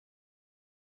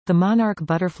The Monarch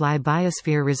Butterfly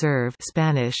Biosphere Reserve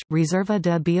Spanish, Reserva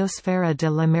de Biosfera de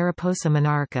la Mariposa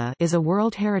Monarca is a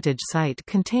World Heritage Site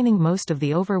containing most of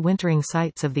the overwintering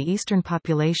sites of the eastern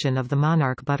population of the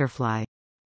monarch butterfly.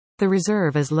 The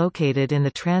reserve is located in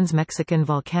the Trans-Mexican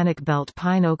Volcanic Belt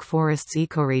Pine Oak Forests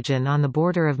ecoregion on the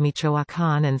border of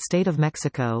Michoacán and State of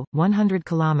Mexico, 100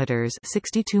 kilometers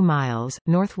 (62 miles)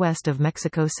 northwest of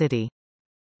Mexico City.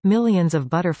 Millions of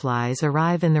butterflies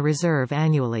arrive in the reserve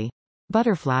annually.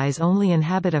 Butterflies only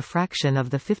inhabit a fraction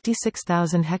of the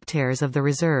 56,000 hectares of the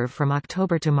reserve from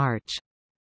October to March.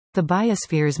 The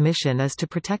biosphere's mission is to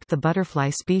protect the butterfly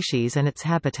species and its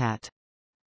habitat.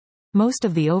 Most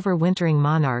of the overwintering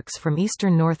monarchs from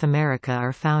eastern North America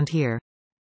are found here.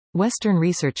 Western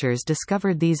researchers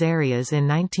discovered these areas in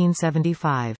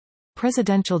 1975.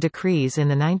 Presidential decrees in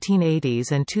the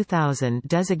 1980s and 2000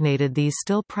 designated these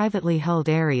still privately held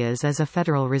areas as a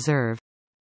federal reserve.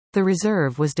 The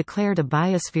reserve was declared a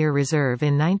biosphere reserve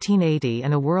in 1980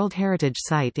 and a World Heritage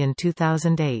Site in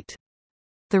 2008.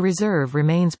 The reserve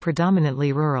remains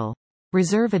predominantly rural.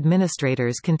 Reserve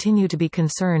administrators continue to be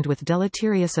concerned with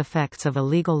deleterious effects of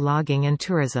illegal logging and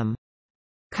tourism.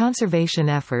 Conservation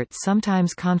efforts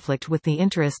sometimes conflict with the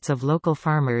interests of local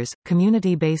farmers,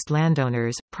 community-based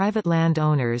landowners, private land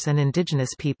owners and indigenous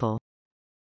people.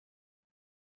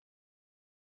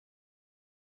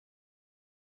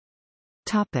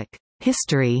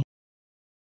 History.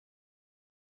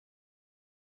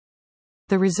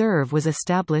 The reserve was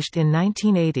established in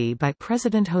 1980 by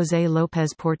President José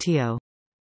López Portillo.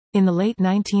 In the late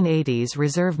 1980s,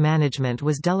 reserve management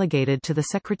was delegated to the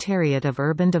Secretariat of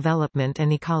Urban Development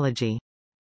and Ecology.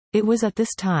 It was at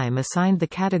this time assigned the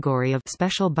category of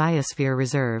Special Biosphere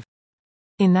Reserve.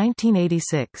 In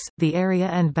 1986, the area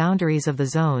and boundaries of the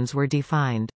zones were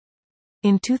defined.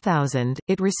 In 2000,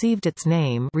 it received its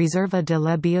name Reserva de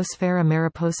la Biosfera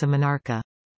Mariposa Monarca.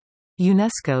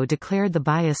 UNESCO declared the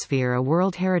biosphere a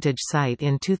World Heritage Site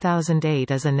in 2008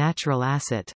 as a natural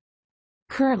asset.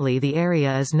 Currently the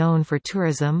area is known for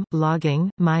tourism,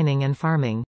 logging, mining and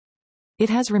farming.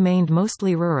 It has remained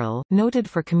mostly rural, noted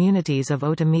for communities of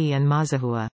Otomi and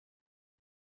Mazahua.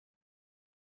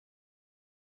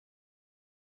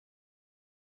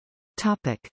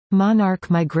 Monarch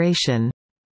migration.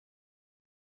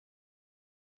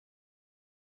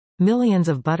 Millions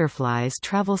of butterflies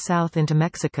travel south into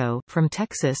Mexico, from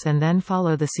Texas and then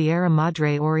follow the Sierra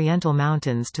Madre Oriental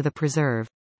Mountains to the preserve.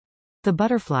 The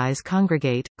butterflies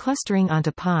congregate, clustering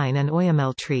onto pine and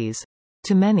oyamel trees.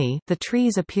 To many, the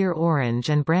trees appear orange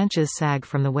and branches sag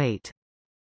from the weight.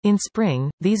 In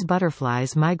spring, these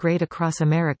butterflies migrate across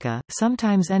America,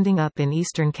 sometimes ending up in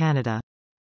eastern Canada.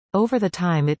 Over the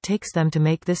time it takes them to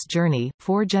make this journey,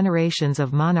 4 generations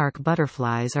of monarch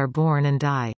butterflies are born and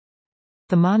die.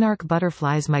 The monarch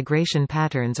butterflies' migration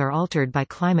patterns are altered by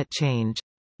climate change.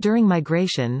 During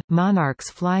migration, monarchs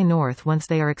fly north once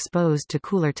they are exposed to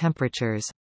cooler temperatures.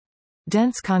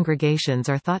 Dense congregations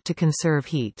are thought to conserve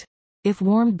heat. If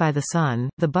warmed by the sun,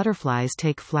 the butterflies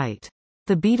take flight.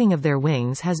 The beating of their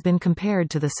wings has been compared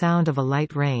to the sound of a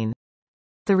light rain.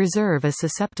 The reserve is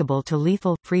susceptible to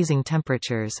lethal, freezing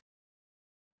temperatures.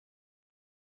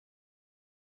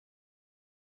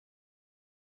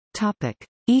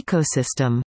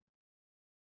 Ecosystem.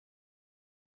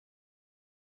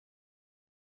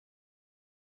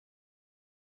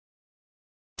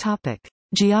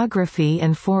 Geography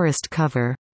and forest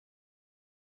cover.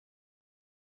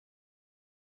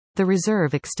 The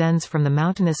reserve extends from the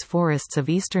mountainous forests of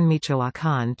eastern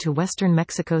Michoacán to western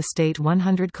Mexico State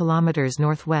 100 kilometers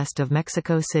northwest of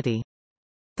Mexico City.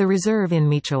 The reserve in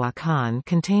Michoacán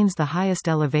contains the highest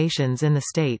elevations in the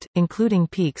state, including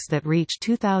peaks that reach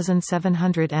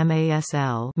 2,700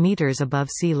 meters above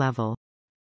sea level.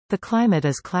 The climate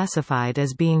is classified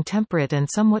as being temperate and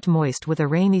somewhat moist with a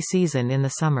rainy season in the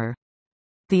summer.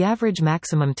 The average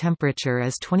maximum temperature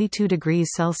is 22 degrees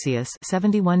Celsius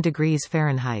 (71 degrees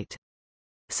Fahrenheit).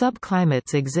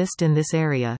 Subclimates exist in this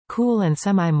area: cool and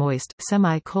semi-moist,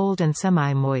 semi-cold and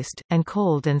semi-moist, and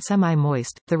cold and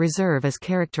semi-moist. The reserve is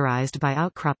characterized by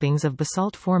outcroppings of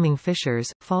basalt-forming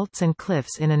fissures, faults and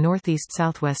cliffs in a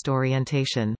northeast-southwest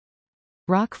orientation.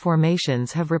 Rock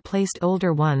formations have replaced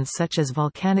older ones such as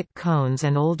volcanic cones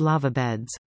and old lava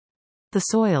beds. The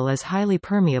soil is highly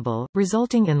permeable,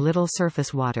 resulting in little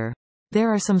surface water. There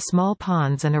are some small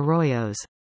ponds and arroyos.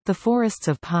 The forests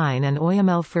of pine and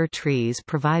oyamel fir trees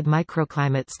provide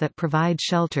microclimates that provide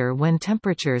shelter when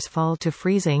temperatures fall to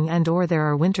freezing and/or there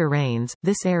are winter rains.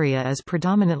 This area is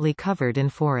predominantly covered in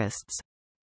forests.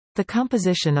 The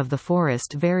composition of the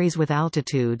forest varies with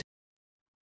altitude.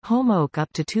 Home oak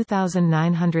up to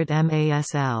 2,900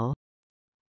 masl.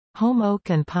 Home oak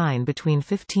and pine between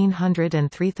 1500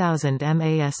 and 3000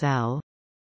 MASL.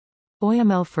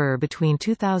 Oyamel fir between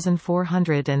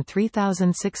 2400 and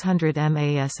 3600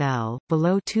 MASL.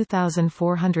 Below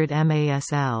 2400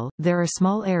 MASL, there are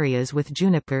small areas with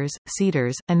junipers,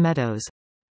 cedars, and meadows.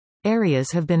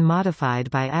 Areas have been modified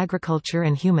by agriculture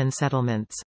and human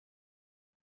settlements.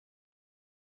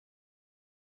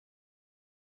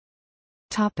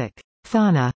 Topic: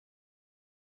 Fauna.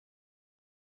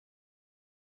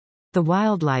 The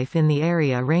wildlife in the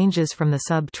area ranges from the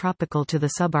subtropical to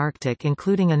the subarctic,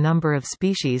 including a number of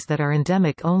species that are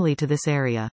endemic only to this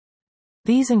area.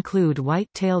 These include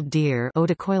white-tailed deer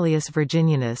Odocoileus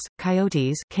virginianus,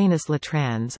 coyotes Canis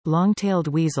latrans, long-tailed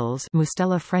weasels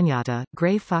Mustela frenata,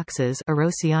 gray foxes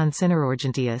Erosion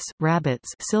cinerorganteus, rabbits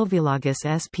Sylvilagus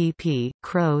spp,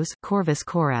 crows Corvus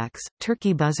corax,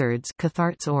 turkey buzzards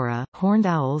Cathartes aura, horned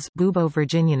owls Bubo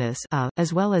virginianus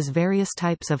as well as various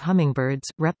types of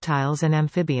hummingbirds, reptiles and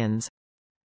amphibians.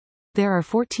 There are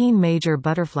 14 major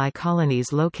butterfly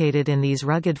colonies located in these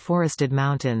rugged forested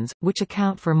mountains, which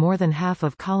account for more than half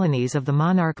of colonies of the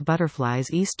monarch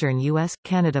butterfly's eastern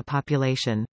U.S.-Canada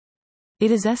population. It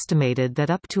is estimated that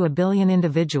up to 1 billion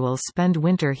individuals spend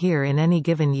winter here in any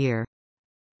given year.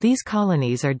 These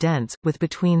colonies are dense, with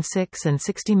between 6 and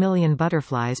 60 million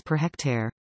butterflies per hectare.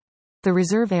 The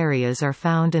reserve areas are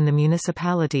found in the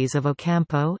municipalities of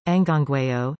Ocampo,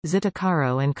 Angangueo,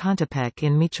 Zitácuaro and Contepec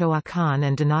in Michoacán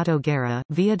and Donato Guerra,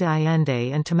 Villa de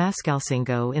Allende and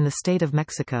Temascalcingo in the state of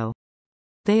Mexico.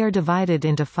 They are divided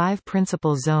into 5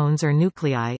 principal zones or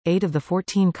nuclei. 8 of the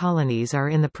 14 colonies are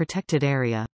in the protected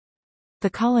area. The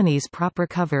colonies proper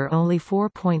cover only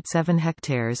 4.7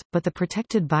 hectares, but the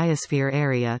protected biosphere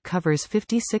area covers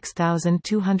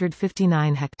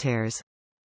 56,259 hectares.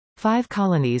 5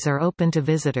 colonies are open to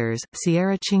visitors,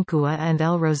 Sierra Chincua and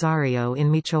El Rosario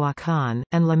in Michoacán,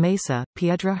 and La Mesa,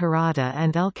 Piedra Hirada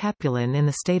and El Capullin in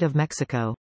the state of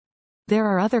Mexico. There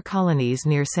are other colonies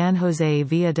near San Jose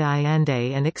Villa de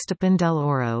Allende and Ixtapan del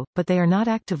Oro, but they are not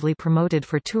actively promoted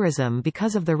for tourism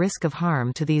because of the risk of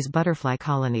harm to these butterfly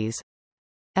colonies.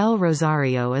 El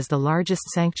Rosario is the largest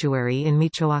sanctuary in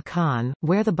Michoacán,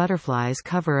 where the butterflies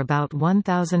cover about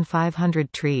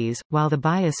 1,500 trees, while the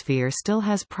biosphere still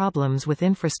has problems with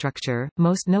infrastructure,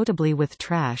 most notably with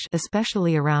trash,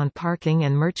 especially around parking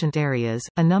and merchant areas.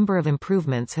 A number of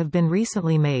improvements have been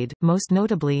recently made, most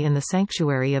notably in the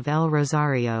sanctuary of El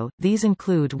Rosario. These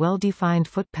include well-defined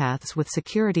footpaths with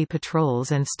security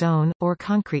patrols and stone or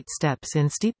concrete steps in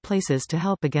steep places to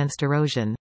help against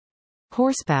erosion.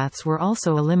 Horsepaths were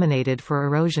also eliminated for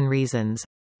erosion reasons.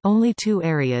 Only 2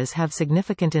 areas have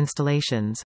significant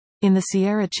installations. In the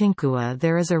Sierra Chincua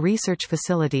there is a research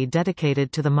facility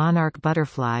dedicated to the monarch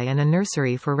butterfly and a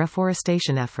nursery for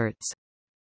reforestation efforts.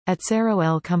 At Cerro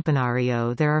El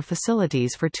Campanario there are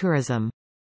facilities for tourism.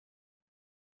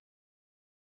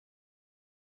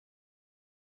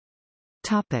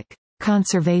 Topic: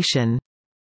 Conservation.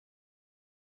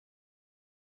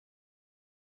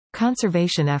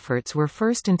 Conservation efforts were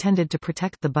first intended to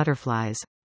protect the butterflies.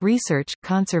 Research,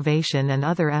 conservation and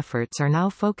other efforts are now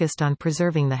focused on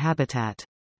preserving the habitat.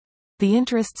 The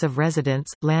interests of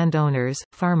residents, landowners,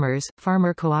 farmers,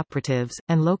 farmer cooperatives,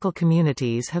 and local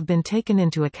communities have been taken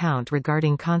into account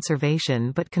regarding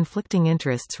conservation, but conflicting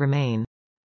interests remain.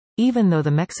 Even though the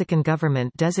Mexican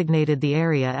government designated the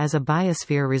area as a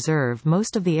biosphere reserve,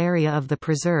 most of the area of the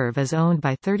preserve is owned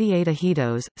by 38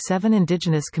 ejidos, 7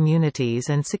 indigenous communities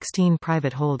and 16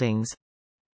 private holdings.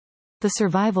 The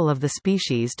survival of the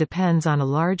species depends on a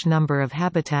large number of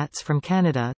habitats from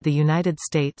Canada, the United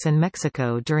States and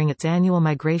Mexico during its annual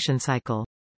migration cycle.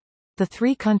 The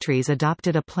 3 countries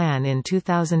adopted a plan in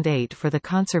 2008 for the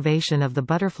conservation of the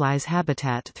butterfly's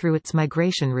habitat through its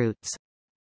migration routes.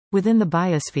 Within the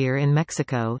biosphere in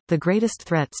Mexico, the greatest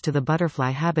threats to the butterfly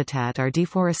habitat are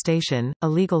deforestation,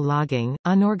 illegal logging,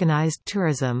 unorganized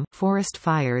tourism, forest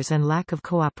fires and lack of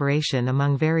cooperation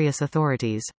among various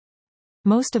authorities.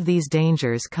 Most of these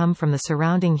dangers come from the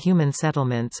surrounding human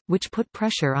settlements, which put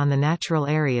pressure on the natural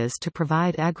areas to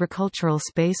provide agricultural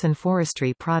space and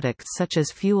forestry products such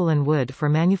as fuel and wood for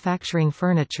manufacturing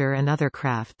furniture and other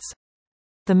crafts.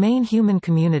 The main human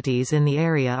communities in the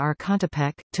area are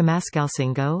Contepec,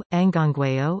 Temascalcingo,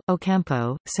 Angangueo,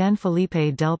 Ocampo, San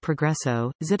Felipe del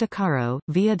Progreso, Zitácuaro,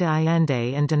 Villa de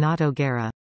Allende and Donato Guerra.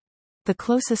 The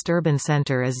closest urban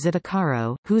center is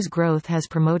Zitácuaro, whose growth has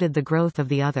promoted the growth of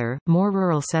the other, more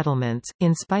rural settlements.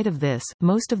 In spite of this,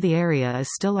 most of the area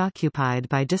is still occupied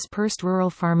by dispersed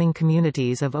rural farming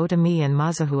communities of Otomi and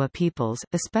Mazahua peoples,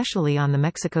 especially on the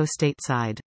Mexico state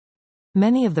side.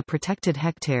 Many of the protected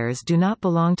hectares do not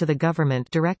belong to the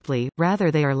government directly, rather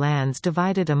they are lands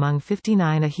divided among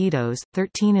 59 ejidos,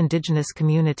 13 indigenous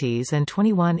communities and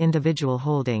 21 individual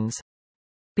holdings.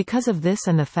 Because of this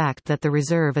and the fact that the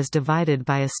reserve is divided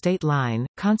by a state line,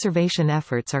 conservation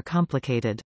efforts are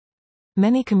complicated.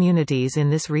 Many communities in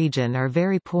this region are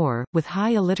very poor, with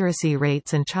high illiteracy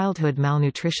rates and childhood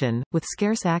malnutrition, with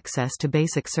scarce access to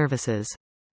basic services.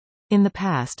 In the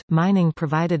past, mining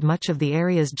provided much of the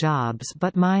area's jobs,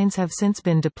 but mines have since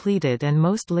been depleted and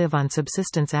most live on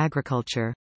subsistence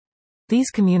agriculture.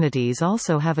 These communities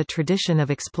also have a tradition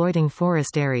of exploiting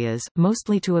forest areas,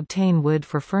 mostly to obtain wood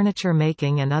for furniture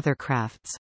making and other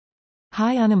crafts.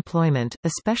 High unemployment,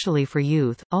 especially for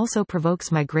youth, also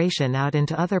provokes migration out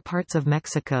into other parts of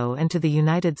Mexico and to the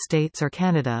United States or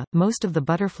Canada. Most of the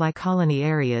butterfly colony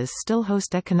areas still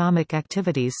host economic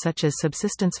activities such as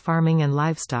subsistence farming and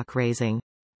livestock raising.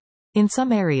 In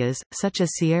some areas, such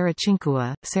as Sierra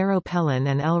Chincua, Cerro Pelon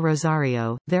and El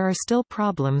Rosario, there are still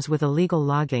problems with illegal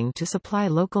logging to supply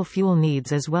local fuel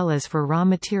needs as well as for raw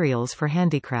materials for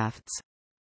handicrafts.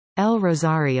 El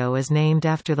Rosario is named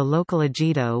after the local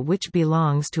ejido, which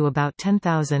belongs to about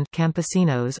 10,000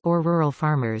 campesinos or rural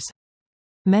farmers.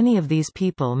 Many of these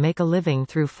people make a living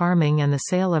through farming and the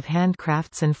sale of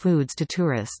handcrafts and foods to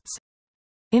tourists.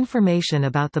 Information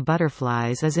about the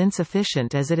butterflies is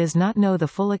insufficient as it is not known the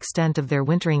full extent of their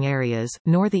wintering areas,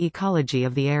 nor the ecology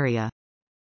of the area.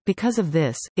 Because of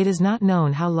this, it is not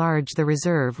known how large the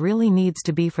reserve really needs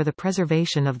to be for the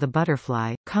preservation of the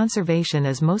butterfly. Conservation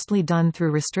is mostly done through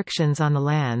restrictions on the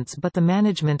lands, but the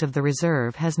management of the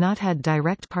reserve has not had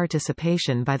direct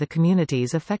participation by the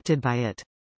communities affected by it.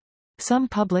 Some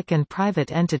public and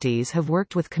private entities have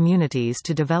worked with communities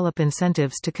to develop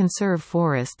incentives to conserve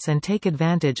forests and take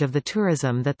advantage of the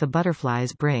tourism that the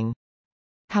butterflies bring.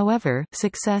 However,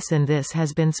 success in this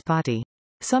has been spotty.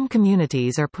 Some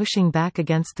communities are pushing back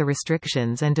against the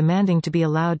restrictions and demanding to be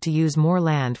allowed to use more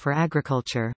land for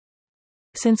agriculture.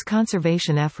 Since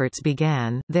conservation efforts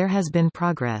began, there has been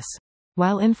progress.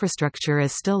 While infrastructure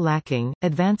is still lacking,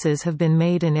 advances have been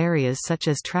made in areas such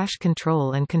as trash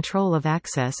control and control of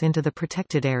access into the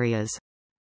protected areas.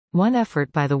 One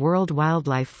effort by the World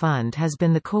Wildlife Fund has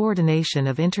been the coordination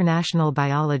of international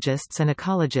biologists and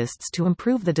ecologists to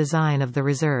improve the design of the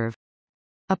reserve.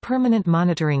 A permanent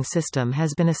monitoring system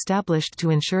has been established to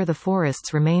ensure the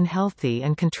forests remain healthy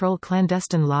and control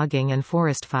clandestine logging and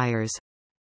forest fires.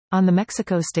 On the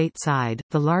Mexico state side,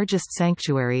 the largest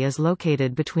sanctuary is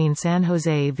located between San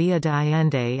Jose Villa de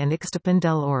Allende and Ixtapan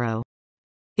del Oro.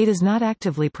 It is not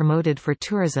actively promoted for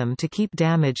tourism to keep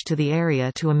damage to the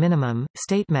area to a minimum.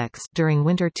 StateMex, during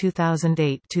winter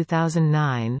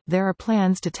 2008-2009, there are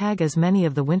plans to tag as many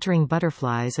of the wintering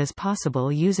butterflies as possible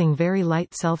using very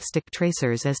light self-stick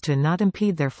tracers as to not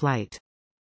impede their flight.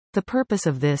 The purpose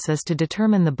of this is to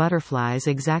determine the butterflies'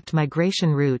 exact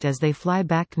migration route as they fly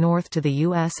back north to the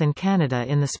US and Canada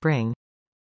in the spring.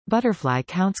 Butterfly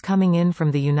counts coming in from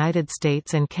the United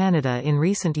States and Canada in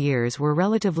recent years were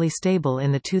relatively stable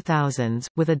in the 2000s,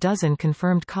 with a dozen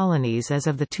confirmed colonies as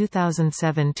of the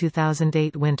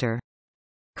 2007-2008 winter.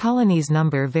 Colonies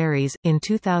number varies. In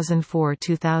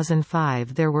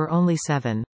 2004-2005 there were only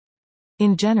 7.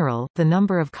 In general, the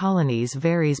number of colonies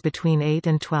varies between 8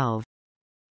 and 12.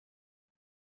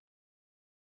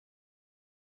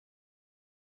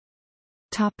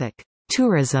 Topic: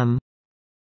 Tourism.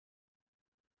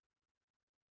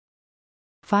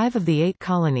 5 of the 8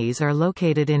 colonies are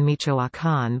located in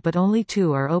Michoacán, but only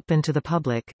 2 are open to the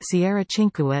public, Sierra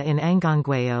Chincua in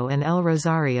Angangueo and El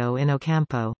Rosario in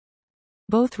Ocampo.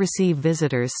 Both receive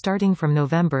visitors starting from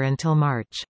November until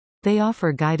March. They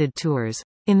offer guided tours.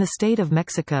 In the state of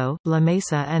Mexico, La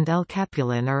Mesa and El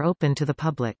Capullin are open to the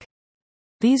public.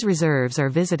 These reserves are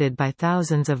visited by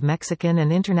thousands of Mexican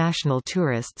and international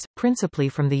tourists, principally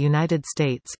from the United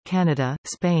States, Canada,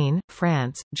 Spain,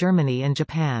 France, Germany and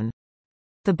Japan.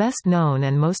 The best known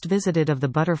and most visited of the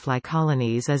butterfly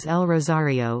colonies is El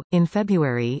Rosario. In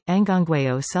February,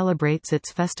 Angangueo celebrates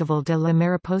its Festival de la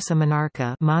Mariposa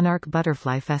Monarca, Monarch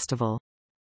Butterfly Festival.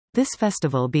 This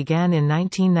festival began in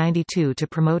 1992 to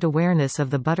promote awareness of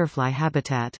the butterfly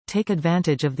habitat, take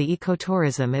advantage of the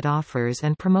ecotourism it offers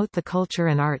and promote the culture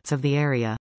and arts of the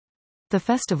area. The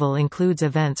festival includes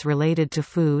events related to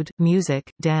food,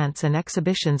 music, dance and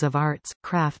exhibitions of arts,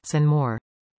 crafts and more.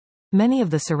 Many of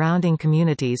the surrounding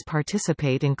communities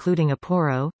participate including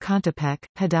Aporo, Contepec,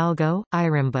 Hidalgo,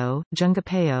 Irimbo,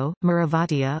 Jungapeo,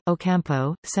 Muravatia,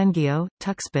 Ocampo, Senguio,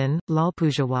 Tuxpan,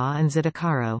 Lalpujawa and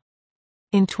Zidacaro.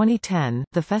 In 2010,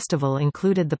 the festival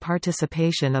included the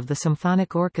participation of the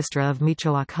Symphonic Orchestra of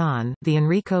Michoacán, the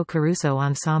Enrico Caruso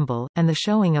Ensemble, and the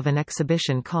showing of an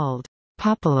exhibition called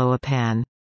Papaloapan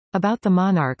about the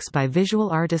monarchs by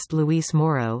visual artist Luis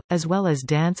Moro, as well as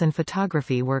dance and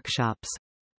photography workshops.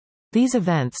 These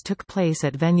events took place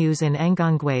at venues in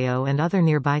Angangueo and other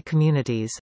nearby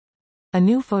communities. A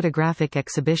new photographic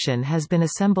exhibition has been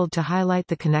assembled to highlight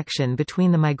the connection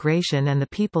between the migration and the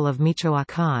people of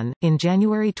Michoacán. In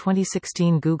January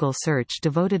 2016, Google Search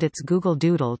devoted its Google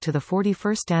Doodle to the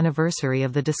 41st anniversary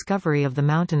of the discovery of the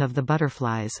Mountain of the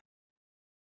Butterflies.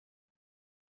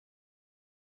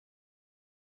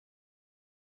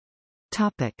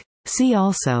 Topic. See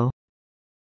also: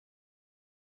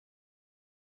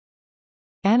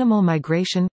 Animal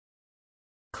migration,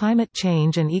 climate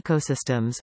change and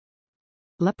ecosystems,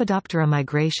 Lepidoptera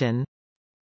migration,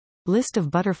 List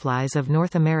of butterflies of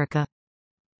North America,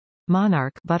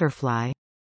 Monarch butterfly,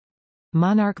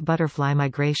 Monarch butterfly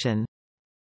migration.